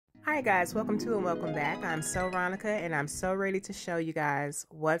Hi guys, welcome to and welcome back. I'm Sew-Ronica and I'm so ready to show you guys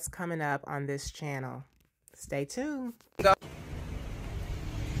what's coming up on this channel. Stay tuned.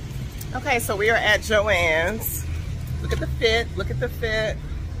 Okay, so we are at Joann's. Look at the fit, look at the fit.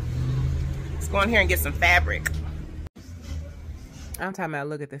 Let's go in here and get some fabric. I'm talking about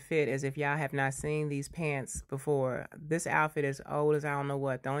look at the fit as if y'all have not seen these pants before. This outfit is old as I don't know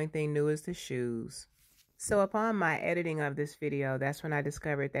what. The only thing new is the shoes. So upon my editing of this video, that's when I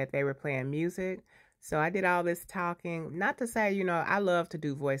discovered that they were playing music. So I did all this talking, not to say, you know, I love to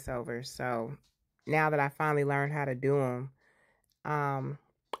do voiceovers. So now that I finally learned how to do them,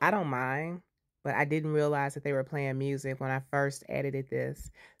 I don't mind, but I didn't realize that they were playing music when I first edited this.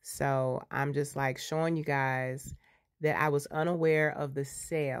 So I'm just like showing you guys that I was unaware of the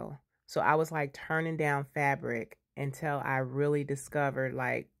sale. So I was like turning down fabric until I really discovered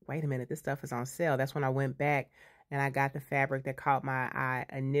like, wait a minute, this stuff is on sale. That's when I went back and I got the fabric that caught my eye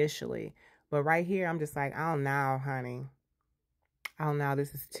initially. But right here, I'm just like, oh no, honey. Oh no,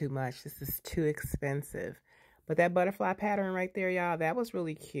 this is too much. This is too expensive. But that butterfly pattern right there, y'all, that was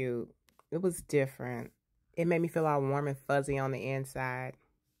really cute. It was different. It made me feel all warm and fuzzy on the inside.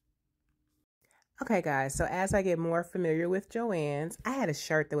 Okay, guys, so as I get more familiar with Joann's, I had a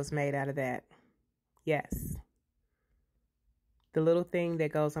shirt that was made out of that. Yes. The little thing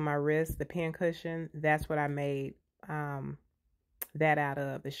that goes on my wrist, the pin cushion, that's what I made that out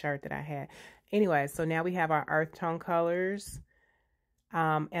of, the shirt that I had. Anyway, so now we have our earth tone colors.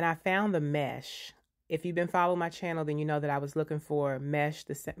 And I found the mesh. If you've been following my channel, then you know that I was looking for mesh,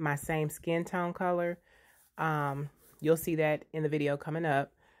 my same skin tone color. You'll see that in the video coming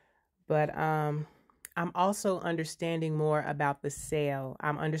up. But I'm also understanding more about the sale.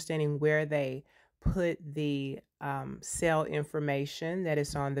 I'm understanding where they put the sale information that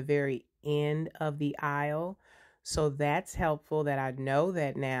is on the very end of the aisle. So that's helpful that I know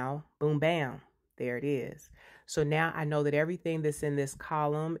that now. Boom, bam, there it is. So now I know that everything that's in this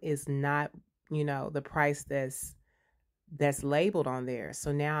column is not, you know, the price that's labeled on there.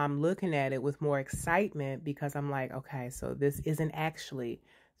 So now I'm looking at it with more excitement because I'm like, okay, so this isn't actually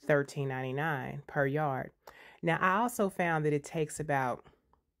 $13.99 per yard. Now I also found that it takes about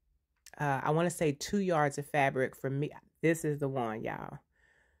I want to say 2 yards of fabric for me. This is the one, y'all.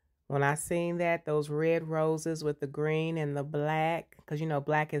 When I seen that, those red roses with the green and the black, because you know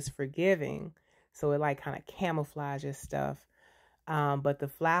black is forgiving, so it like kind of camouflages stuff. But the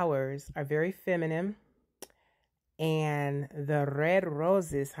flowers are very feminine, and the red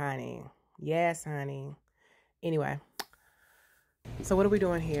roses, honey. Yes, honey. Anyway, so what are we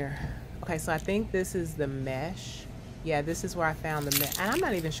doing here? Okay, so I think this is the mesh. Yeah, this is where I found the mesh. And I'm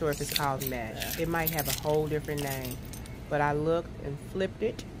not even sure if it's called mesh. It might have a whole different name. But I looked and flipped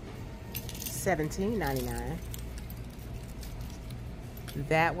it. $17.99.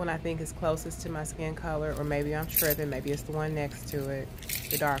 That one I think is closest to my skin color. Or maybe I'm tripping. Maybe it's the one next to it.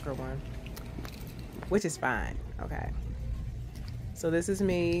 The darker one. Which is fine. Okay. So this is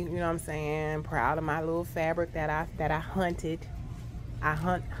me, you know what I'm saying? Proud of my little fabric that I hunted. I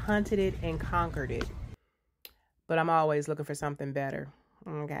hunted it and conquered it. But I'm always looking for something better.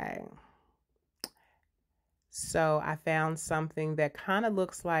 Okay. So I found something that kind of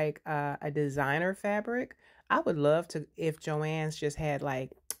looks like a designer fabric. I would love to, if Joann's just had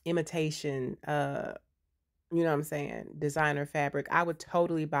like imitation, you know what I'm saying, designer fabric. I would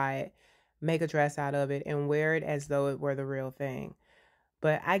totally buy it, make a dress out of it, and wear it as though it were the real thing.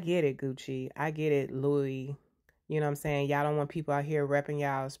 But I get it, Gucci. I get it, Louis. You know what I'm saying? Y'all don't want people out here repping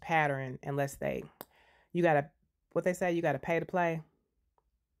y'all's pattern unless you got to, what they say, you got to pay to play.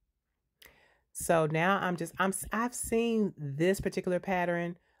 So now I've seen this particular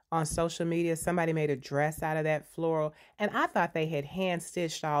pattern on social media. Somebody made a dress out of that floral, and I thought they had hand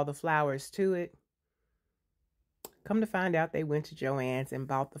stitched all the flowers to it. Come to find out they went to Joann's and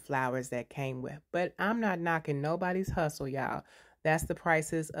bought the flowers that came with. But I'm not knocking nobody's hustle, y'all. That's the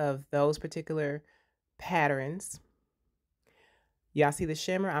prices of those particular patterns. Y'all see the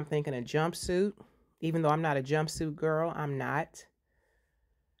shimmer? I'm thinking a jumpsuit. Even though I'm not a jumpsuit girl, I'm not.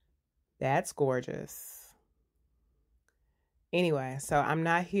 That's gorgeous. Anyway, so I'm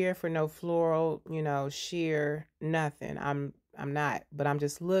not here for no floral, you know, sheer, nothing. I'm not, but I'm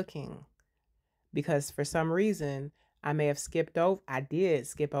just looking. Because for some reason, I may have skipped over. I did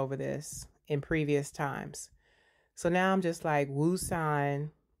skip over this in previous times. So now I'm just like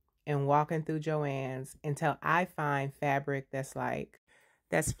woo-sign and walking through Joann's until I find fabric that's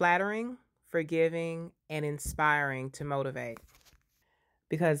flattering, forgiving, and inspiring to motivate.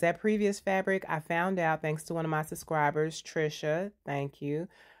 Because that previous fabric, I found out thanks to one of my subscribers, Trisha, thank you.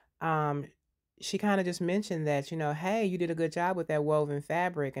 she kind of just mentioned that, hey, you did a good job with that woven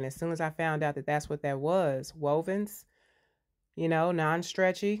fabric. And as soon as I found out that that's what that was, wovens,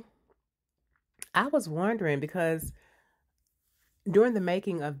 non-stretchy, I was wondering because during the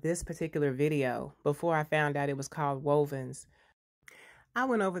making of this particular video, before I found out it was called wovens, I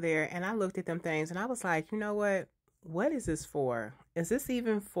went over there and I looked at them things and I was like, you know what? What is this for? Is this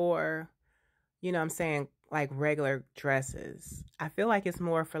even for, I'm saying, like regular dresses? I feel like it's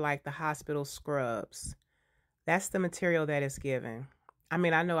more for like the hospital scrubs. That's the material that is given. I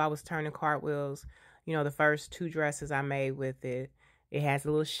mean, I know I was turning cartwheels, the first 2 dresses I made with it. It has a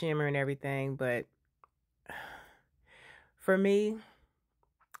little shimmer and everything, but for me,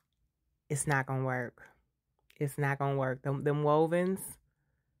 it's not going to work. It's not going to work. Them wovens,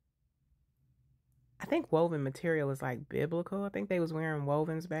 I think woven material is like biblical. I think they was wearing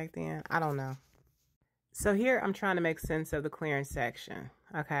wovens back then. I don't know. So here I'm trying to make sense of the clearance section.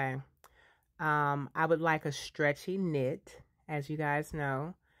 Okay. I would like a stretchy knit, as you guys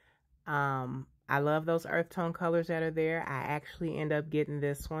know. I love those earth tone colors that are there. I actually end up getting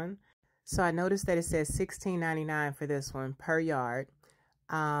this one. So I noticed that it says $16.99 for this one per yard.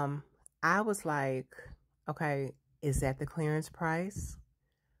 I was like, okay, is that the clearance price?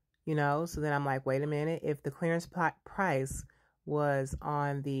 So then I'm like, wait a minute. If the clearance price was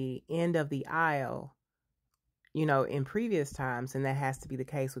on the end of the aisle, in previous times, and that has to be the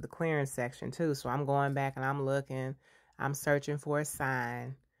case with the clearance section too. So I'm going back and I'm looking, I'm searching for a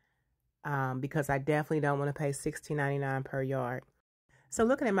sign, because I definitely don't want to pay $16.99 per yard. So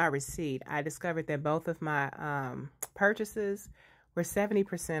looking at my receipt, I discovered that both of my purchases were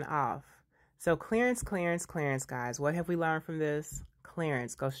 70% off. So clearance, guys. What have we learned from this?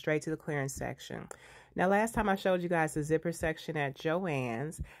 Clearance. Go straight to the clearance section. Now, last time I showed you guys the zipper section at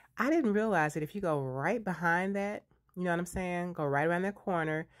Joann's, I didn't realize that if you go right behind that, you know what I'm saying? Go right around that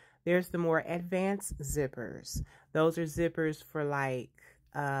corner, there's the more advanced zippers. Those are zippers for like,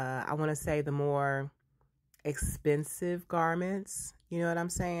 I want to say the more expensive garments. You know what I'm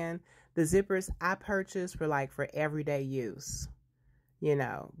saying? The zippers I purchased were like for everyday use,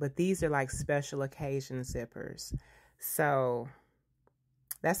 but these are like special occasion zippers. So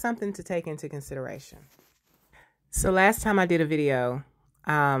that's something to take into consideration. So last time I did a video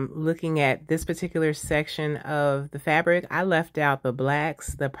looking at this particular section of the fabric, I left out the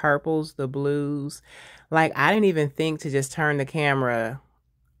blacks, the purples, the blues. Like, I didn't even think to just turn the camera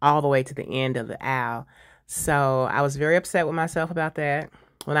all the way to the end of the aisle. So I was very upset with myself about that.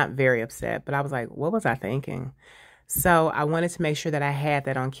 Well, not very upset, but I was like, what was I thinking? So I wanted to make sure that I had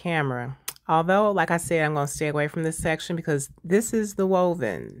that on camera. Although, like I said, I'm going to stay away from this section because this is the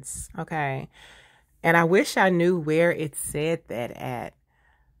wovens, okay? And I wish I knew where it said that at.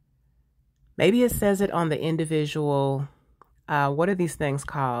 Maybe it says it on the individual, what are these things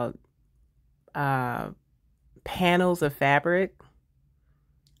called? Panels of fabric?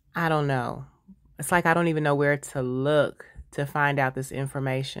 I don't know. It's like I don't even know where to look to find out this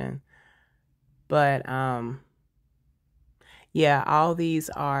information. But, yeah, all these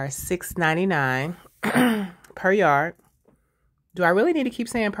are $6.99 per yard. Do I really need to keep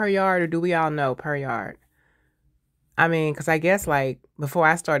saying per yard, or do we all know per yard? I mean, because I guess like before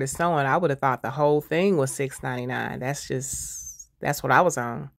I started sewing, I would have thought the whole thing was $6.99. That's what I was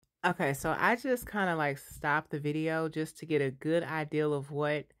on. Okay, so I just kind of like stopped the video just to get a good idea of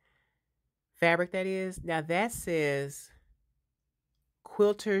what fabric that is. Now that says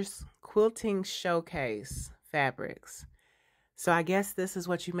Quilting Showcase Fabrics. So I guess this is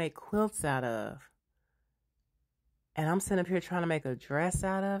what you make quilts out of. And I'm sitting up here trying to make a dress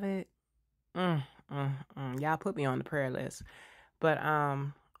out of it. Y'all put me on the prayer list. But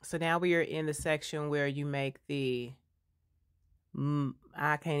so now we are in the section where you make the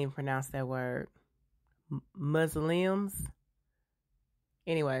I can't even pronounce that word. Muslims.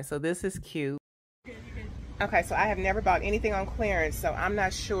 Anyway, so this is cute. Okay, so I have never bought anything on clearance, so I'm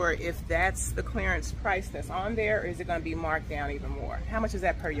not sure if that's the clearance price that's on there, or is it going to be marked down even more? How much is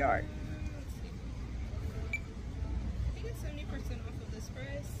that per yard? I think it's 70% off of this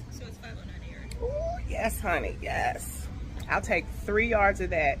price, so it's $5.09 a yard. Oh, yes, honey, yes. I'll take 3 yards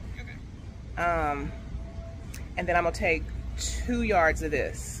of that. Okay. And then I'm going to take 2 yards of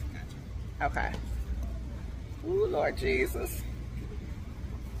this. Gotcha. Okay. Ooh, Lord Jesus.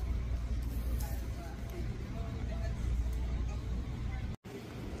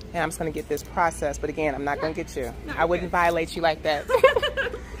 And I'm just going to get this processed, but again, I'm not going to get you. No, I wouldn't violate you like that.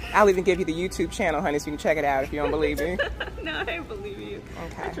 I'll even give you the YouTube channel, honey, so you can check it out if you don't believe me. No, I don't believe you.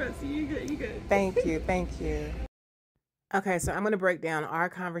 Okay. I trust you. You good. You good. Thank you. Thank you. Okay, so I'm going to break down our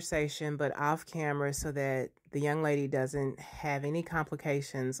conversation, but off camera so that the young lady doesn't have any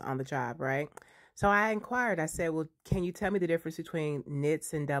complications on the job, right? So I inquired, I said, well, can you tell me the difference between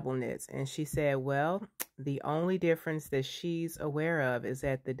knits and double knits? And she said, well, the only difference that she's aware of is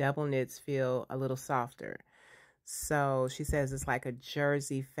that the double knits feel a little softer. So she says it's like a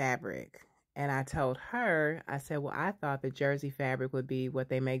jersey fabric. And I told her, I said, well, I thought the jersey fabric would be what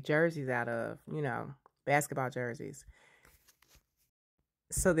they make jerseys out of, you know, basketball jerseys.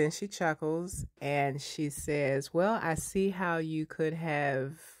 So then she chuckles and she says, well, I see how you could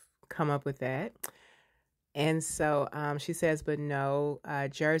have come up with that. And so she says, but no,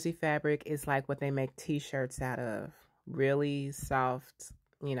 jersey fabric is like what they make t-shirts out of. Really soft,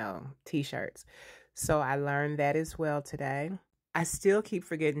 you know, t-shirts. So I learned that as well today. I still keep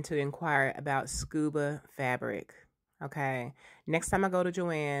forgetting to inquire about scuba fabric. Okay. Next time I go to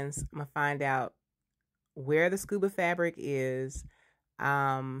Joann's, I'm going to find out where the scuba fabric is.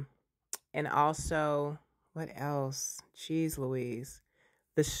 And also, what else? Jeez Louise.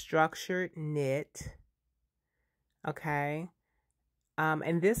 The structured knit. Okay.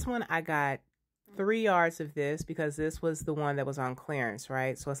 And this one I got 3 yards of this because this was the one that was on clearance,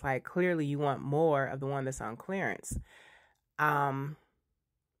 right? So it's like, clearly you want more of the one that's on clearance. Well,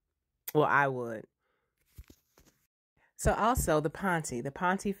 I would. So also the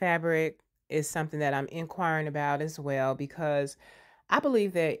Ponte fabric is something that I'm inquiring about as well, because I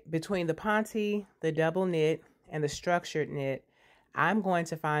believe that between the Ponte, the double knit, and the structured knit, I'm going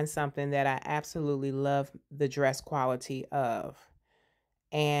to find something that I absolutely love the dress quality of.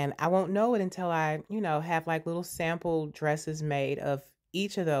 And I won't know it until I, you know, have like little sample dresses made of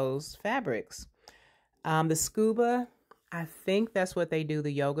each of those fabrics. The scuba, I think that's what they do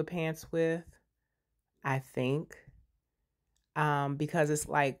the yoga pants with. I think. Because it's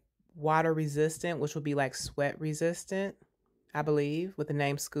like water resistant, which would be like sweat resistant, I believe, with the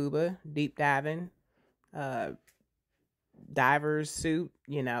name scuba, deep diving, diver's suit,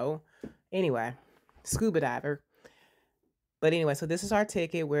 you know. Anyway, scuba diver. But anyway, so this is our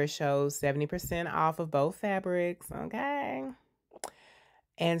ticket where it shows 70% off of both fabrics. Okay.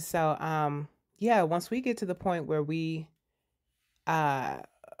 And so, yeah, once we get to the point where we're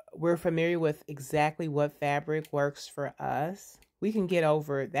familiar with exactly what fabric works for us, we can get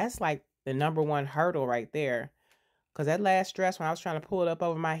over it. That's like the #1 hurdle right there. Because that last dress, when I was trying to pull it up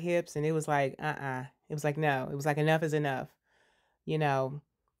over my hips, and it was like, it was like, no, it was like, enough is enough. You know,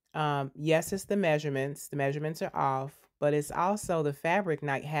 yes, it's the measurements. The measurements are off, but it's also the fabric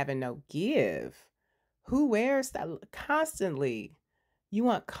not having no give. Who wears that constantly? You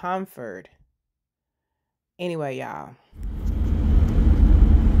want comfort. Anyway, y'all.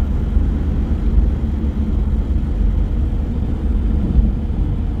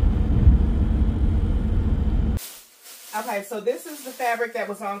 Okay, so this is the fabric that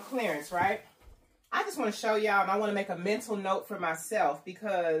was on clearance, right? I just want to show y'all, and I want to make a mental note for myself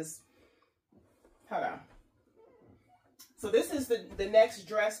because, hold on. So this is the next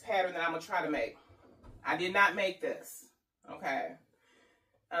dress pattern that I'm going to try to make. I did not make this, okay?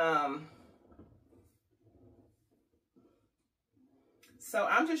 So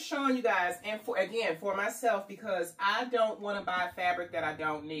I'm just showing you guys, and for myself, because I don't want to buy fabric that I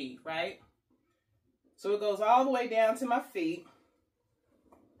don't need, right? So it goes all the way down to my feet.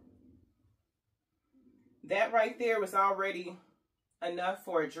 That right there was already enough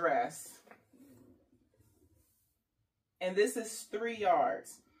for a dress. And this is 3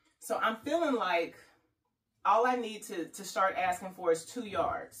 yards. So I'm feeling like all I need to start asking for is 2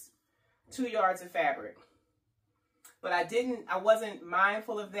 yards. 2 yards of fabric. But I wasn't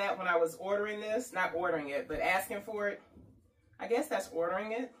mindful of that when I was ordering this. Not ordering it, but asking for it. I guess that's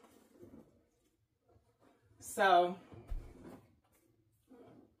ordering it. So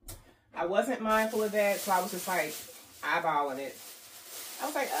I wasn't mindful of that, so I was just like eyeballing it. I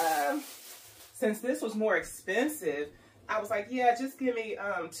was like, since this was more expensive, I was like, yeah, just give me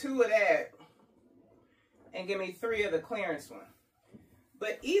 2 of that and give me 3 of the clearance one.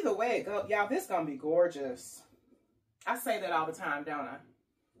 But either way, y'all, this gonna be gorgeous. I say that all the time, don't I?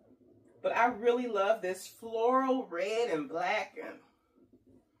 But I really love this floral red and black, and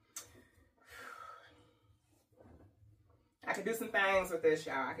I could do some things with this,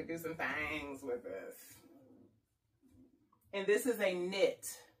 y'all. I could do some things with this. And this is a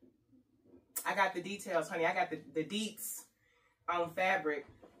knit. I got the details, honey. I got the deets on fabric.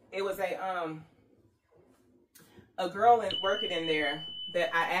 It was a girl working in there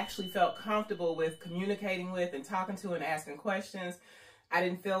that I actually felt comfortable with communicating with and talking to and asking questions. I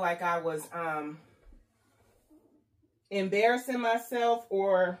didn't feel like I was embarrassing myself,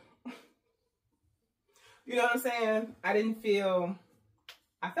 or you know what I'm saying? I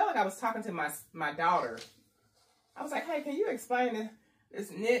felt like I was talking to my daughter. I was like, hey, can you explain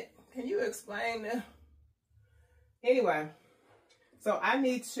this knit Can you explain the... Anyway, so I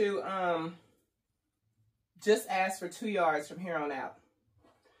need to just ask for 2 yards from here on out.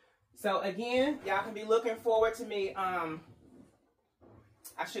 So again, y'all can be looking forward to me. I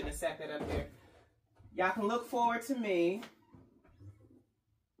shouldn't have set that up there. Y'all can look forward to me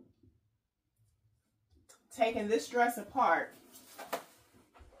taking this dress apart.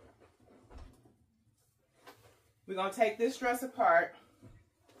 We're going to take this dress apart.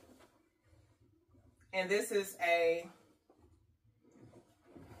 And this is a...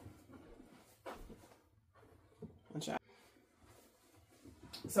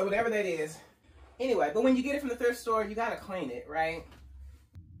 So whatever that is. Anyway, but when you get it from the thrift store, you got to clean it, right?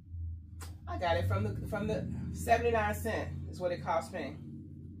 I got it from the 79 cents is what it cost me.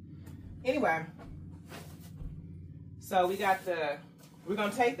 Anyway, so we're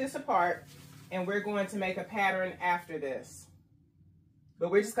going to take this apart and we're going to make a pattern after this. But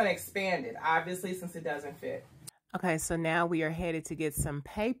we're just going to expand it, obviously, since it doesn't fit. Okay, so now we are headed to get some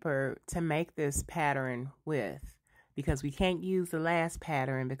paper to make this pattern with, because we can't use the last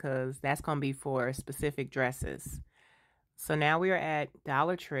pattern because that's going to be for specific dresses. So now we are at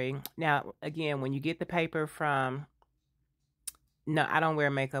Dollar Tree. Now, again, when you get the paper from... No, I don't wear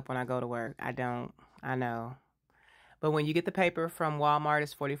makeup when I go to work. I don't. I know. But when you get the paper from Walmart,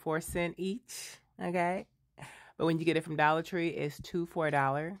 it's 44 cents each, okay? But when you get it from Dollar Tree, it's $2 for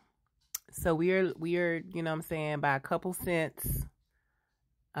 $1. So we are, you know what I'm saying, by a couple cents.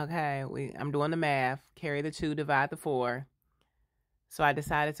 Okay, I'm doing the math. Carry the 2, divide the 4. So I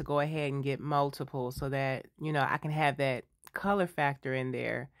decided to go ahead and get multiple so that, you know, I can have that color factor in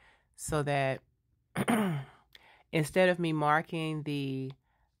there so that instead of me marking the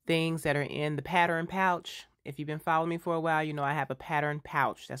things that are in the pattern pouch, if you've been following me for a while, you know I have a pattern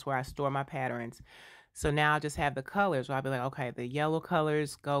pouch. That's where I store my patterns. So now I'll just have the colors. So I'll be like, okay, the yellow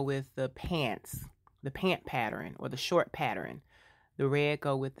colors go with the pants, the pant pattern or the short pattern. The red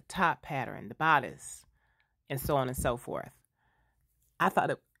go with the top pattern, the bodice, and so on and so forth. I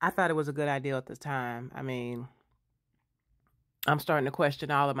thought it was a good idea at the time. I mean, I'm starting to question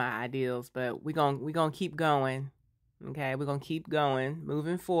all of my ideals, but we're gonna keep going. Okay, we're gonna keep going,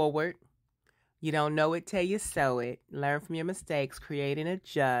 moving forward. You don't know it till you sew it. Learn from your mistakes, create and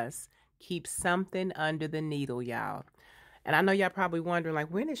adjust. Keep something under the needle, y'all. And I know y'all probably wondering,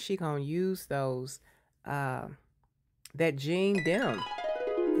 like, when is she gonna use those? That jean denim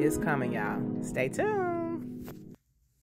is coming, y'all. Stay tuned.